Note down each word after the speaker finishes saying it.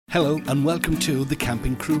Hello and welcome to the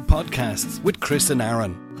Camping Crew Podcasts with Chris and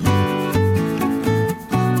Aaron.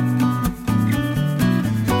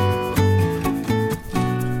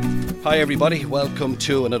 Hi everybody, welcome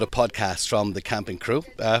to another podcast from the Camping Crew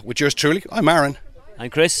with yours truly. I'm Aaron. I'm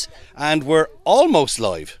Chris. And we're almost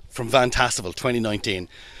live from Vantastival 2019.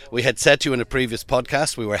 We had said to you in a previous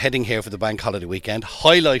podcast we were heading here for the bank holiday weekend.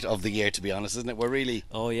 Highlight of the year, to be honest, isn't it? We're really...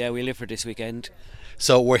 Oh yeah, we live for this weekend.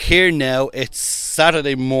 So we're here now. It's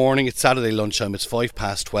Saturday morning, it's Saturday lunchtime, it's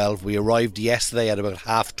 12:05. We arrived yesterday at about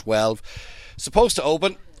 12:30. Supposed to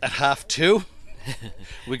open at 2:30.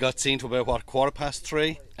 We got seen to about,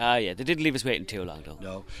 3:15? Ah yeah, they didn't leave us waiting too long though.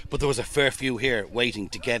 No, but there was a fair few here waiting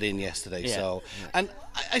to get in yesterday. Yeah. So, and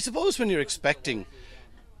I suppose when you're expecting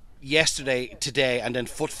yesterday, today and then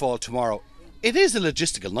footfall tomorrow, it is a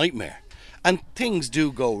logistical nightmare. And things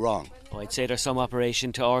do go wrong. Oh, I'd say there's some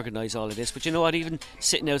operation to organise all of this, but you know what, even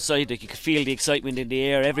sitting outside, like, you could feel the excitement in the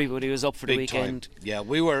air. Everybody was up for the weekend. Time. Yeah,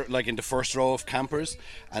 we were like in the first row of campers,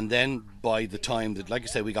 and then by the time that, like I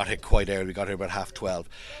said, we got here quite early. We got here about 12:30,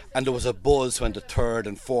 and there was a buzz when the third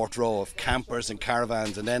and fourth row of campers and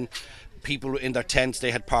caravans, and then people in their tents,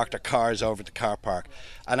 they had parked their cars over at the car park.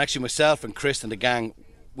 And actually myself and Chris and the gang,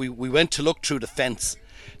 we went to look through the fence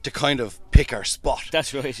to kind of pick our spot.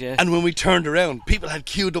 That's right, yeah. And when we turned around, people had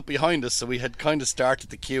queued up behind us, so we had kind of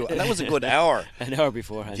started the queue, and that was a good hour. An hour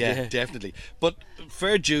beforehand. Yeah, definitely. But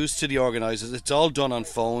fair dues to the organisers. It's all done on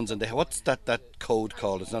phones, and what's that code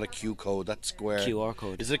called? It's not a Q code, that's square. QR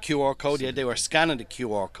code. Is it a QR code? Yeah, they were scanning the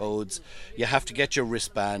QR codes. You have to get your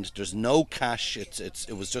wristband. There's no cash.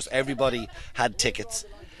 It was just everybody had tickets.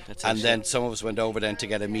 And then some of us went over then to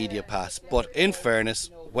get a media pass. But in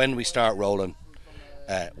fairness, when we start rolling,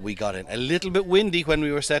 we got in. A little bit windy when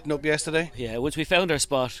we were setting up yesterday. Yeah, once we found our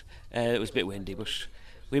spot, it was a bit windy, but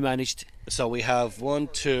we managed. So we have 1,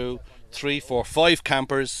 2, 3, 4, 5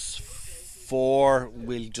 campers, 4,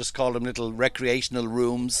 we'll just call them little recreational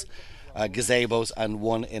rooms, gazebos, and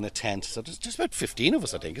 1 in a tent. So there's just about 15 of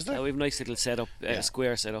us, I think, is there? We have a nice little setup,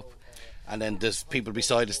 square setup. And then there's people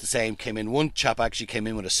beside us the same came in. One chap actually came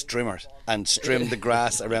in with a strimmer and trimmed the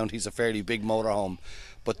grass around. He's a fairly big motorhome.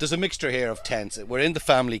 But there's a mixture here of tents. We're in the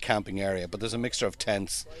family camping area, but there's a mixture of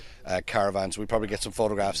tents, caravans. We'll probably get some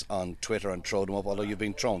photographs on Twitter and throw them up, although you've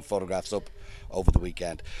been throwing photographs up over the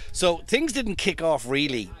weekend. So things didn't kick off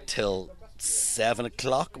really till 7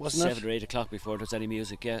 o'clock, wasn't it? 7 or 8 o'clock before there was any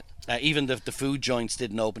music, yeah. Even the food joints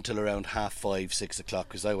didn't open till around 5:30, 6 o'clock,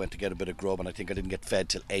 because I went to get a bit of grub and I think I didn't get fed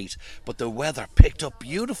till 8. But the weather picked up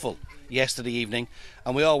beautiful yesterday evening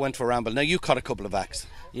and we all went for a ramble. Now you caught a couple of acts.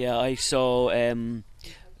 Yeah, I saw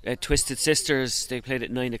Twisted Sisters. They played at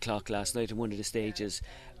 9 o'clock last night in one of the stages,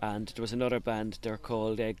 and there was another band, they're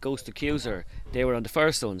called Ghost Accuser. They were on the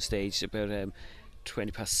Firestone stage about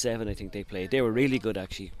 7:20 I think they played. They were really good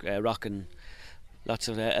actually, rocking lots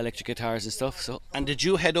of electric guitars and stuff. So. And did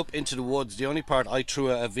you head up into the woods? The only part, I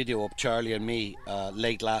threw a video up, Charlie and me,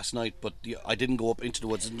 late last night, but I didn't go up into the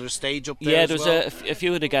woods. Isn't there a stage up there? Yeah, there was a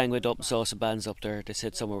few of the gang went up and saw some bands up there. They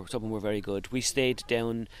said some were very good. We stayed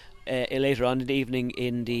down later on in the evening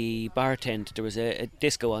in the bar tent. There was a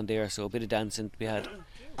disco on there, so a bit of dancing we had.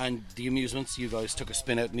 And the amusements, you guys took a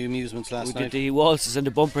spin out in the amusements last night? We did the waltzes and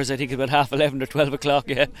the bumpers, I think about 11:30 or 12 o'clock,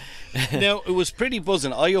 yeah. Now, it was pretty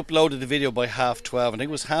buzzing. I uploaded the video by 12:30, I think it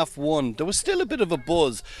was 1:30. There was still a bit of a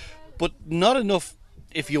buzz, but not enough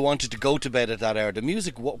if you wanted to go to bed at that hour. The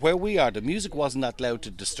music, where we are, the music wasn't that loud to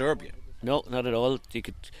disturb you. No, not at all. You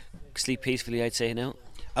could sleep peacefully, I'd say now.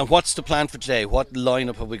 And what's the plan for today? What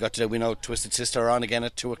lineup have we got today? We know Twisted Sister are on again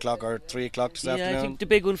at 2 o'clock or 3 o'clock this afternoon. Yeah, I think the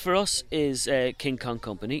big one for us is King Kong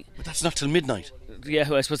Company. But that's not till midnight. Yeah,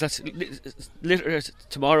 well, I suppose that's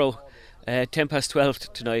tomorrow,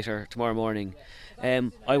 12:10 tonight or tomorrow morning.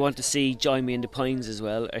 I want to see Join Me in the Pines as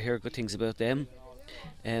well. I hear good things about them.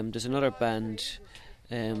 There's another band,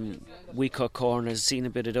 We Cut Corners, seen a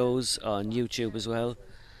bit of those on YouTube as well.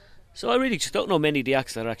 So I really just don't know many of the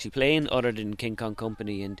acts that are actually playing other than King Kong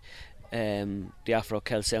Company and the Afro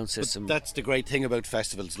Kel sound system. But that's the great thing about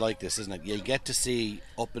festivals like this, isn't it? You get to see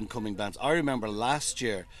up and coming bands. I remember last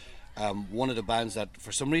year one of the bands that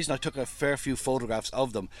for some reason I took a fair few photographs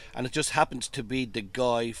of them, and it just happened to be the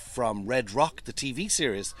guy from Red Rock, the TV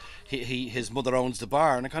series. His mother owns the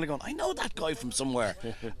bar, and I kind of going, I know that guy from somewhere.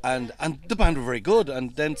 and the band were very good,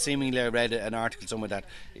 and then seemingly I read an article somewhere that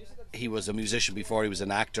he was a musician before he was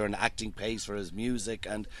an actor, and acting pays for his music,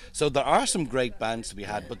 and so there are some great bands to be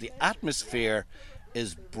had, but the atmosphere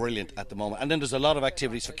is brilliant at the moment. And then there's a lot of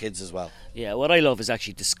activities for kids as well. Yeah, what I love is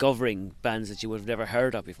actually discovering bands that you would have never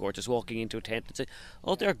heard of before, just walking into a tent and say,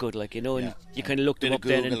 oh, they're good, like, you know, and you kind of look them up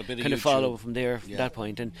then and kind of follow from there from that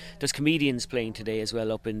point. And there's comedians playing today as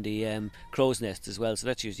well up in the Crow's Nest as well, so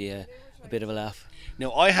that's usually a bit of a laugh.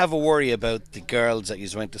 Now, I have a worry about the girls that you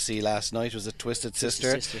went to see last night. Was it Twisted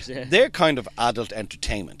Sister? Sisters, yeah. They're kind of adult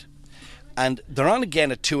entertainment. And they're on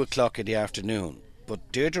again at 2 o'clock in the afternoon.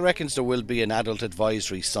 But Deirdre reckons there will be an adult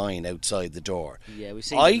advisory sign outside the door. Yeah, we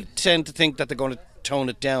see. I tend to think that they're going to tone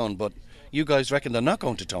it down, but you guys reckon they're not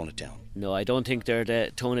going to tone it down. No, I don't think they're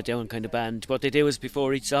the tone it down kind of band. What they do is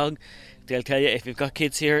before each song, they'll tell you, if you've got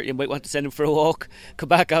kids here, you might want to send them for a walk. Come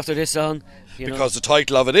back after this song. Because the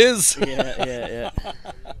title of it is. Yeah.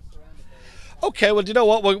 Okay, well, you know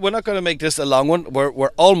what? We're not going to make this a long one.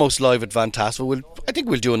 We're almost live at Vantastival. I think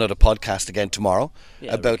we'll do another podcast again tomorrow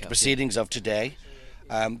about the proceedings of today.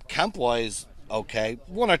 Camp-wise, okay,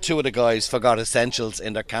 one or two of the guys forgot essentials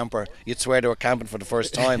in their camper. You'd swear they were camping for the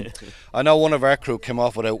first time. I know one of our crew came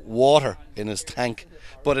off without water in his tank,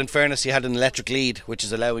 but in fairness, he had an electric lead, which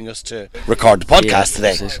is allowing us to record the podcast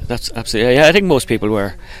today. That's absolutely. Yeah, I think most people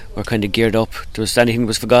were kind of geared up. There was anything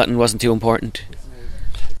was forgotten, wasn't too important.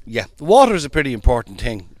 Yeah, water is a pretty important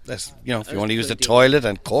thing. That's, you know, if you want to use the toilet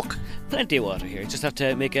and cook. Plenty of water here. Just have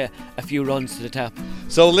to make a few runs to the tap.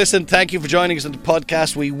 So listen, thank you for joining us on the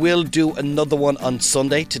podcast. We will do another one on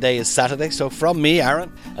Sunday. Today is Saturday. So from me,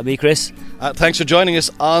 Aaron. And me, Chris. Thanks for joining us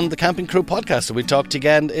on the Camping Crew podcast. So we'll talk to you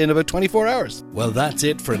again in about 24 hours. Well, that's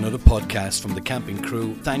it for another podcast from the Camping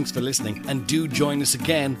Crew. Thanks for listening and do join us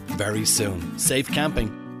again very soon. Safe camping.